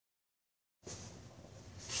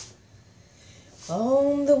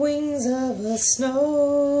On the wings of a snow-white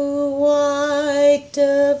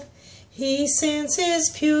dove, he sends his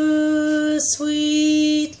pure,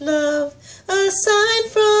 sweet love, a sign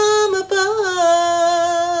from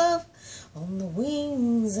above. On the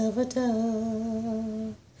wings of a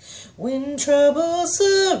dove, when trouble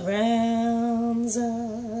surrounds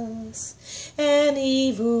us and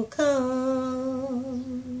evil comes,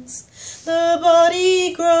 the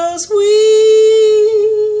body grows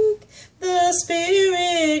weak, the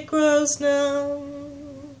spirit grows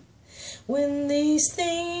numb. When these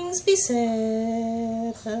things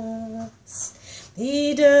beset us,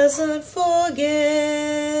 he doesn't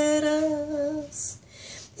forget us.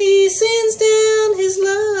 He sends down his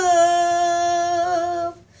love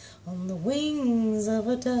on the wings of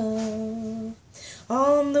a dove,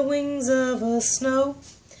 on the wings of a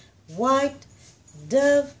snow-white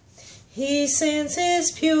dove. He sends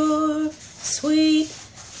his pure, sweet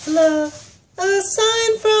love, a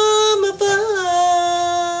sign from above,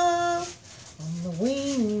 on the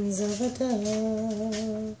wings of a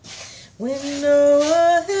dove. When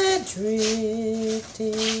Noah had drifted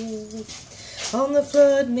on the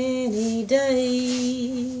flood many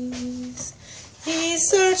days, he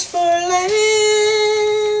searched for land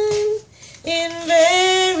in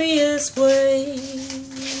various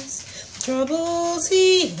ways. Troubles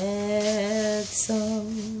he had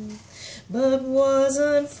some, but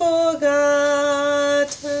wasn't forgotten.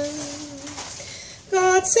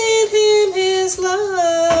 God sent him his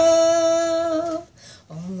love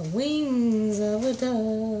on the wings of a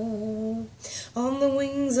dove, on the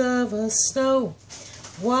wings of a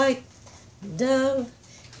snow-white dove.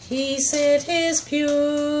 He sent his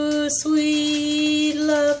pure, sweet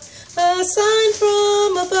love, a sign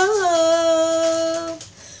from above,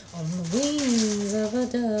 on the wings of a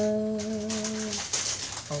dove,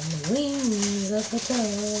 on the wings of a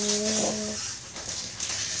dove.